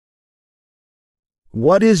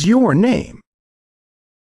What is your name?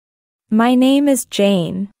 My name is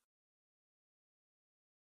Jane.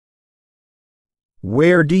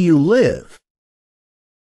 Where do you live?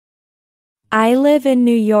 I live in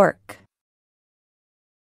New York.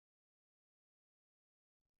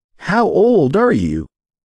 How old are you?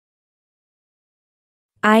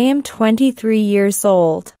 I am 23 years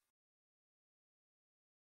old.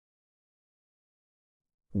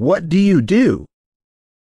 What do you do?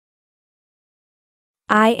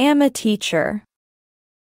 I am a teacher.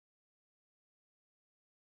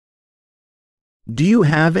 Do you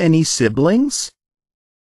have any siblings?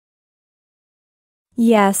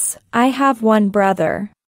 Yes, I have one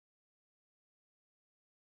brother.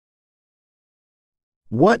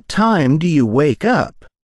 What time do you wake up?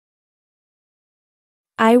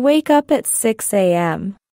 I wake up at 6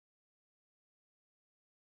 a.m.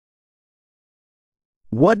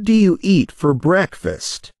 What do you eat for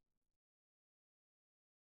breakfast?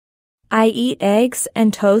 I eat eggs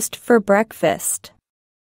and toast for breakfast.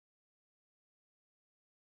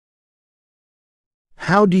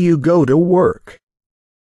 How do you go to work?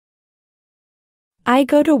 I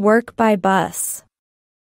go to work by bus.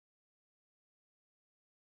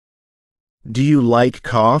 Do you like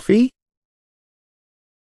coffee?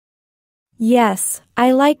 Yes,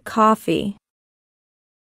 I like coffee.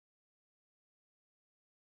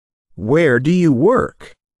 Where do you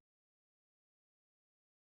work?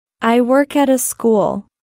 I work at a school.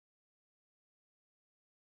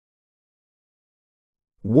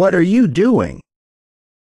 What are you doing?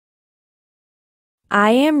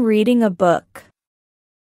 I am reading a book.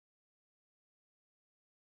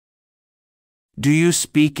 Do you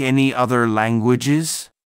speak any other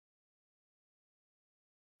languages?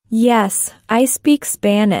 Yes, I speak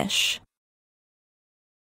Spanish.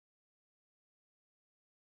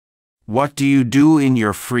 What do you do in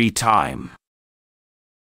your free time?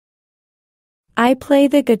 I play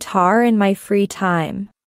the guitar in my free time.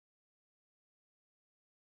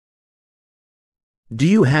 Do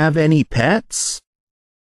you have any pets?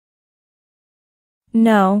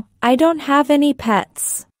 No, I don't have any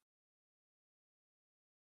pets.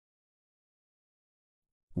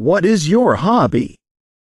 What is your hobby?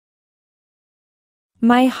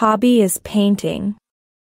 My hobby is painting.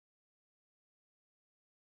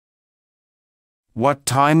 What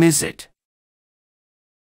time is it?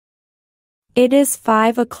 It is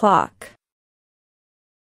 5 o'clock.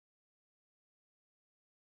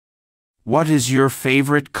 What is your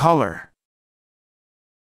favorite color?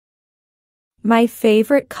 My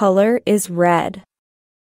favorite color is red.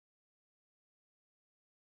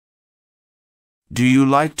 Do you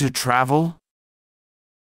like to travel?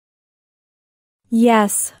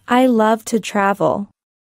 Yes, I love to travel.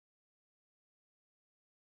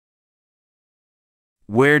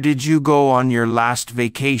 Where did you go on your last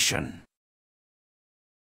vacation?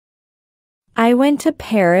 I went to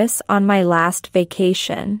Paris on my last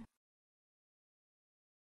vacation.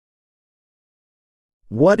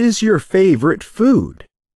 What is your favorite food?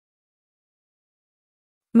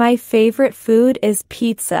 My favorite food is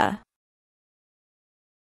pizza.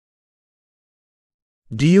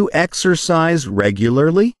 Do you exercise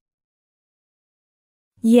regularly?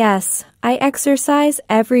 Yes, I exercise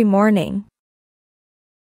every morning.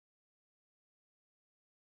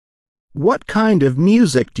 What kind of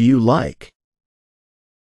music do you like?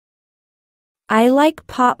 I like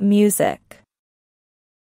pop music.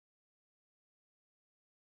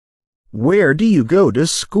 Where do you go to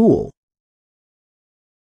school?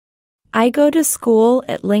 I go to school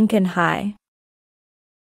at Lincoln High.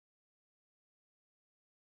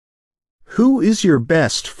 Who is your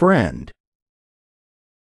best friend?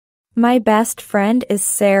 My best friend is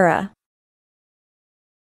Sarah.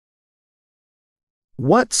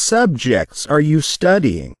 What subjects are you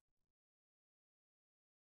studying?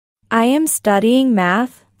 I am studying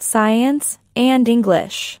math, science, and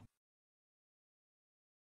English.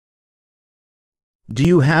 Do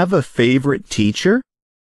you have a favorite teacher?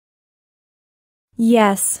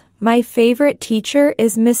 Yes, my favorite teacher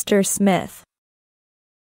is Mr. Smith.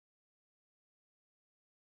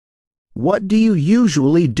 What do you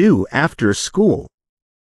usually do after school?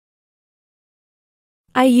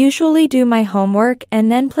 I usually do my homework and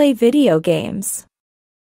then play video games.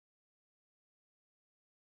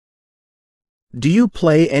 Do you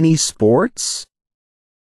play any sports?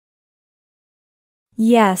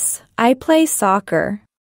 Yes, I play soccer.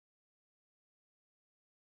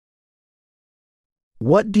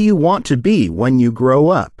 What do you want to be when you grow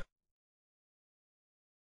up?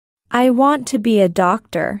 I want to be a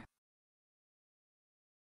doctor.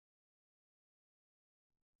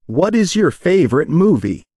 What is your favorite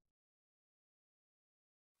movie?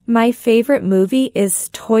 My favorite movie is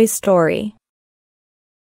Toy Story.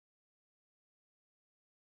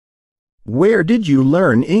 Where did you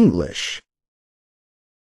learn English?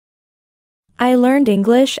 I learned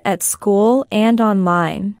English at school and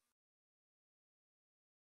online.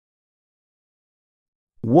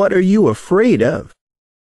 What are you afraid of?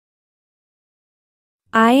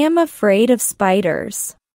 I am afraid of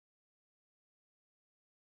spiders.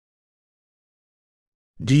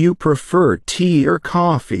 Do you prefer tea or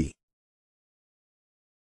coffee?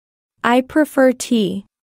 I prefer tea.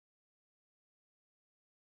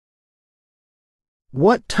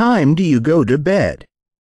 What time do you go to bed?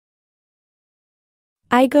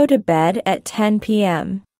 I go to bed at 10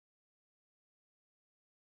 p.m.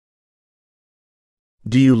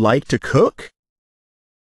 Do you like to cook?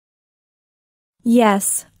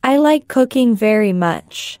 Yes, I like cooking very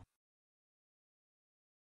much.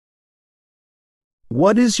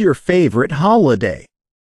 What is your favorite holiday?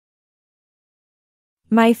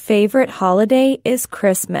 My favorite holiday is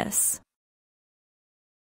Christmas.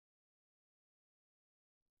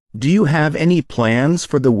 Do you have any plans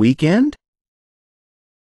for the weekend?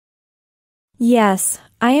 Yes,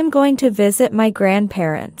 I am going to visit my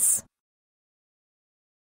grandparents.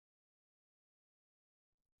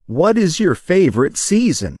 What is your favorite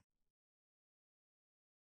season?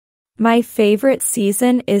 My favorite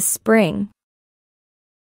season is spring.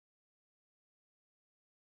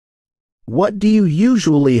 What do you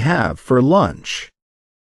usually have for lunch?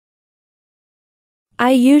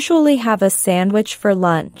 I usually have a sandwich for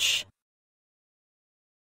lunch.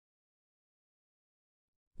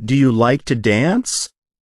 Do you like to dance?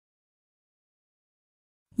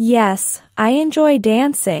 Yes, I enjoy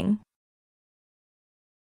dancing.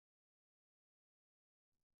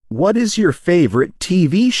 What is your favorite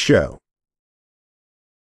TV show?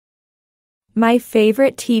 My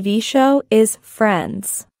favorite TV show is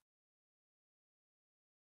Friends.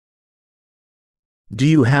 Do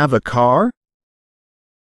you have a car?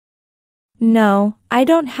 No, I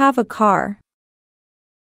don't have a car.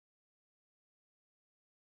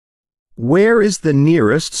 Where is the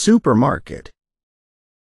nearest supermarket?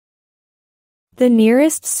 The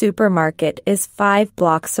nearest supermarket is 5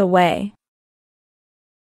 blocks away.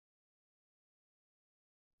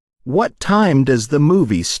 What time does the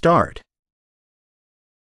movie start?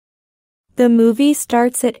 The movie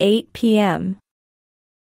starts at 8 p.m.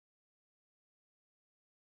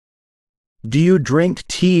 Do you drink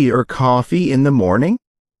tea or coffee in the morning?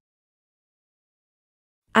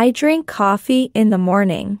 I drink coffee in the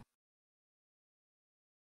morning.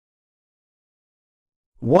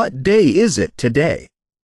 What day is it today?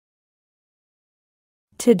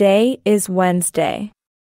 Today is Wednesday.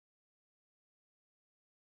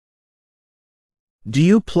 Do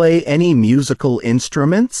you play any musical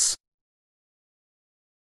instruments?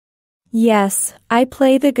 Yes, I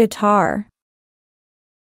play the guitar.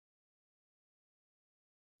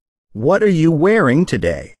 What are you wearing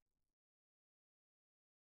today?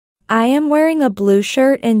 I am wearing a blue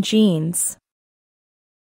shirt and jeans.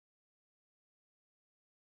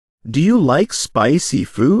 Do you like spicy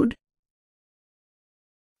food?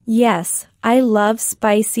 Yes, I love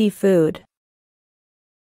spicy food.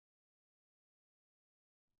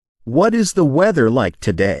 What is the weather like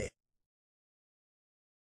today?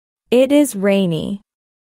 It is rainy.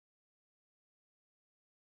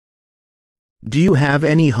 Do you have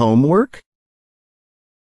any homework?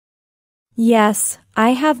 Yes,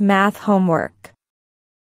 I have math homework.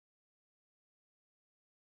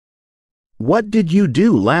 What did you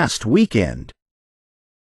do last weekend?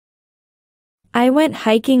 I went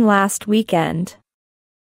hiking last weekend.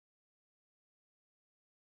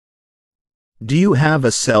 Do you have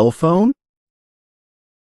a cell phone?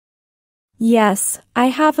 Yes, I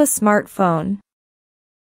have a smartphone.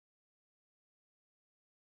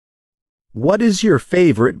 What is your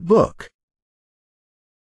favorite book?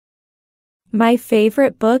 My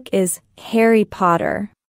favorite book is Harry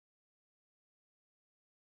Potter.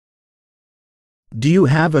 Do you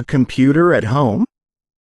have a computer at home?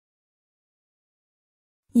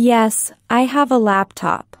 Yes, I have a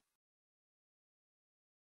laptop.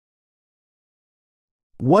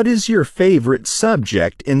 What is your favorite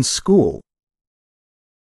subject in school?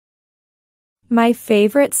 My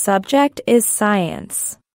favorite subject is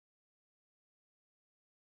science.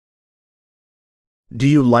 Do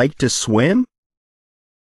you like to swim?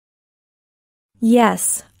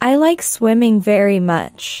 Yes, I like swimming very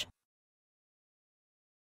much.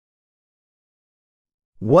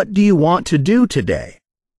 What do you want to do today?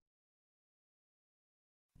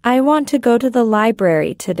 I want to go to the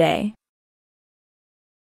library today.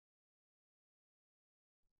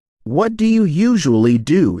 What do you usually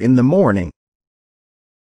do in the morning?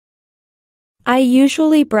 I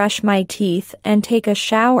usually brush my teeth and take a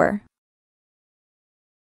shower.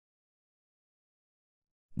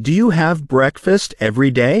 Do you have breakfast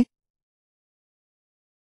every day?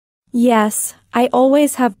 Yes, I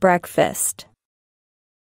always have breakfast.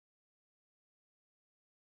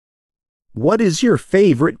 What is your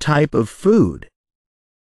favorite type of food?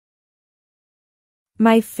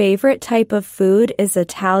 My favorite type of food is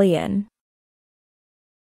Italian.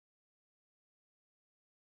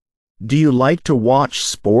 Do you like to watch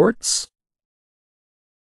sports?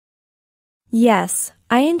 Yes,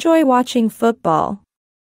 I enjoy watching football.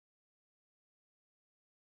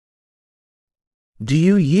 Do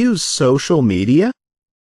you use social media?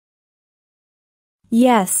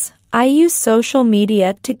 Yes, I use social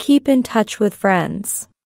media to keep in touch with friends.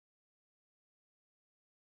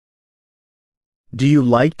 Do you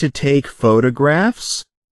like to take photographs?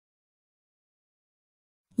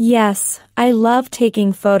 Yes, I love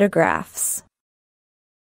taking photographs.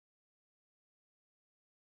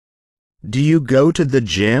 Do you go to the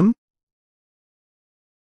gym?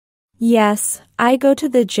 Yes, I go to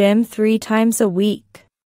the gym 3 times a week.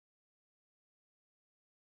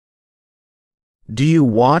 Do you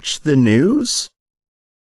watch the news?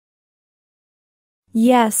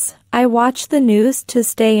 Yes, I watch the news to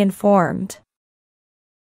stay informed.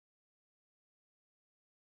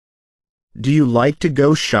 Do you like to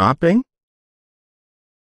go shopping?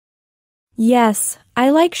 Yes, I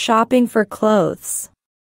like shopping for clothes.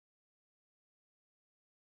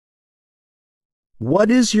 What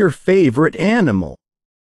is your favorite animal?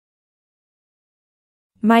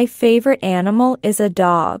 My favorite animal is a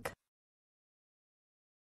dog.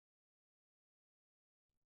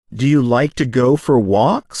 Do you like to go for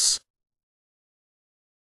walks?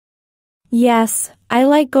 Yes, I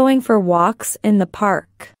like going for walks in the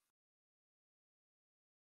park.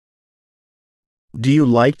 Do you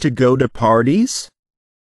like to go to parties?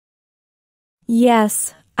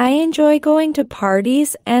 Yes, I enjoy going to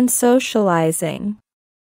parties and socializing.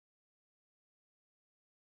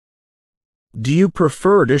 Do you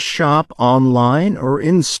prefer to shop online or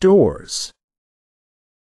in stores?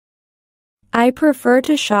 I prefer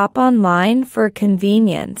to shop online for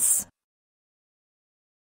convenience.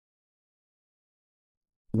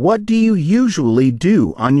 What do you usually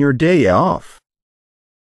do on your day off?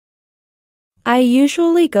 I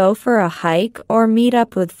usually go for a hike or meet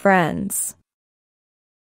up with friends.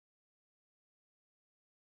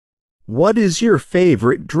 What is your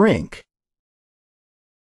favorite drink?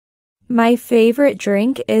 My favorite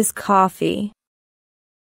drink is coffee.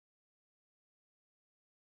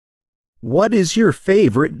 What is your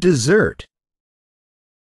favorite dessert?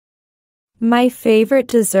 My favorite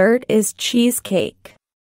dessert is cheesecake.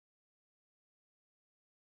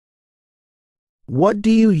 What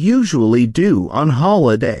do you usually do on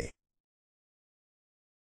holiday?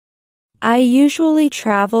 I usually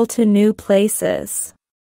travel to new places.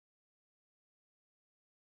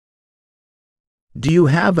 Do you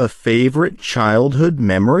have a favorite childhood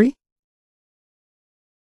memory?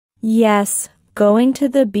 Yes, going to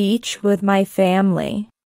the beach with my family.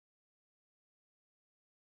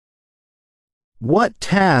 What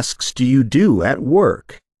tasks do you do at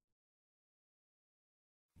work?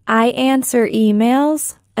 I answer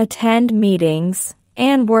emails, attend meetings,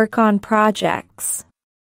 and work on projects.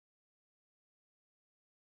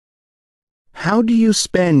 How do you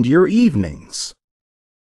spend your evenings?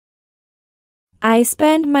 I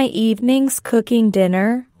spend my evenings cooking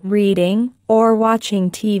dinner, reading, or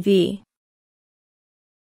watching TV.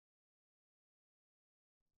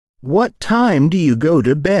 What time do you go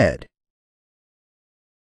to bed?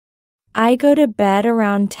 I go to bed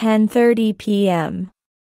around 10:30 p.m.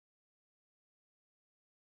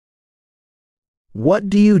 What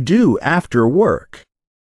do you do after work?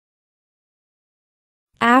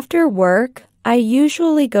 After work, I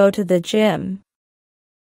usually go to the gym.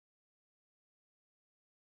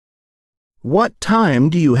 What time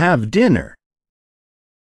do you have dinner?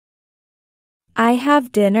 I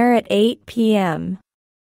have dinner at 8 p.m.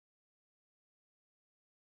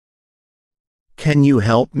 Can you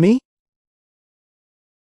help me?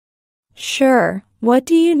 Sure, what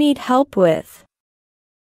do you need help with?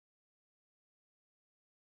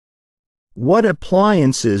 What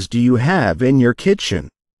appliances do you have in your kitchen?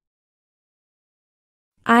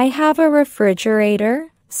 I have a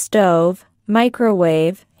refrigerator, stove,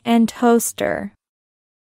 microwave, and toaster.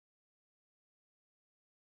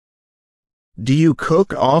 Do you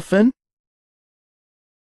cook often?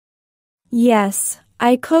 Yes,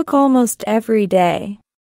 I cook almost every day.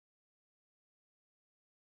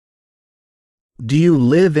 Do you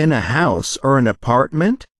live in a house or an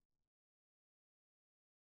apartment?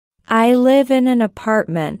 I live in an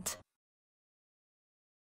apartment.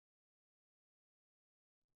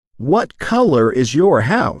 What color is your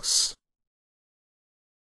house?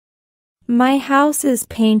 My house is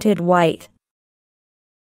painted white.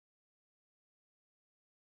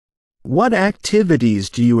 What activities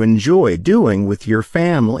do you enjoy doing with your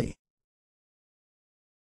family?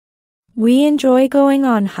 We enjoy going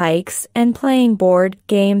on hikes and playing board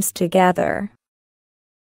games together.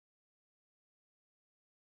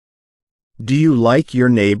 Do you like your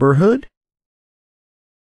neighborhood?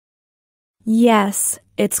 Yes,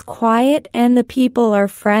 it's quiet and the people are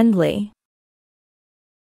friendly.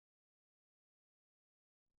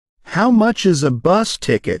 How much is a bus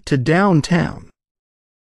ticket to downtown?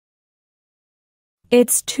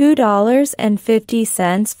 It's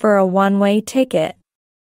 $2.50 for a one-way ticket.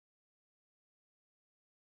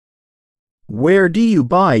 Where do you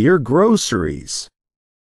buy your groceries?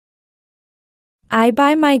 I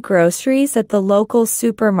buy my groceries at the local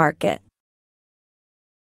supermarket.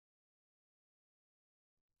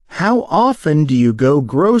 How often do you go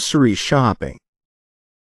grocery shopping?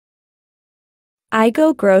 I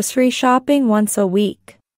go grocery shopping once a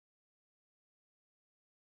week.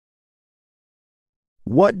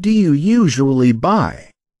 What do you usually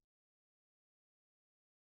buy?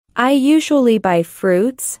 I usually buy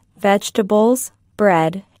fruits, vegetables,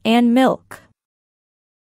 bread, and milk.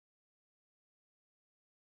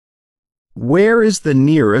 Where is the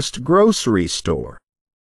nearest grocery store?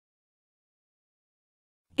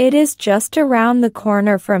 It is just around the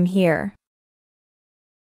corner from here.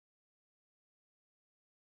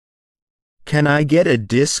 Can I get a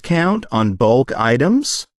discount on bulk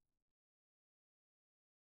items?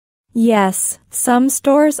 Yes, some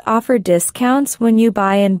stores offer discounts when you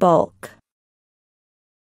buy in bulk.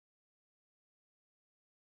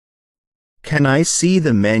 Can I see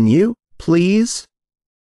the menu, please?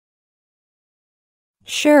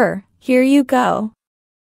 Sure, here you go.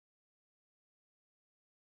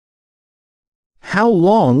 How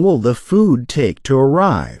long will the food take to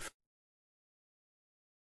arrive?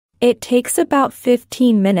 It takes about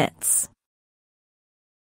 15 minutes.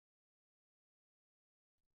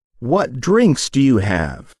 What drinks do you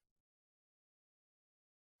have?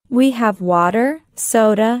 We have water,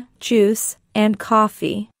 soda, juice, and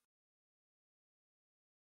coffee.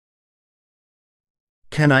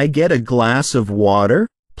 Can I get a glass of water,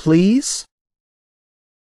 please?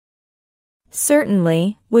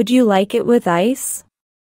 Certainly, would you like it with ice?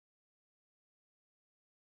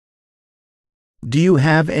 Do you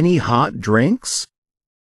have any hot drinks?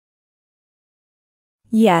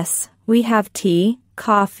 Yes, we have tea,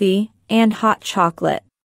 coffee, and hot chocolate.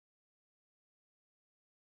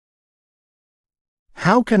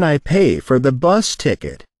 How can I pay for the bus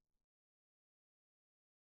ticket?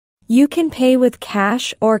 You can pay with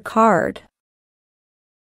cash or card.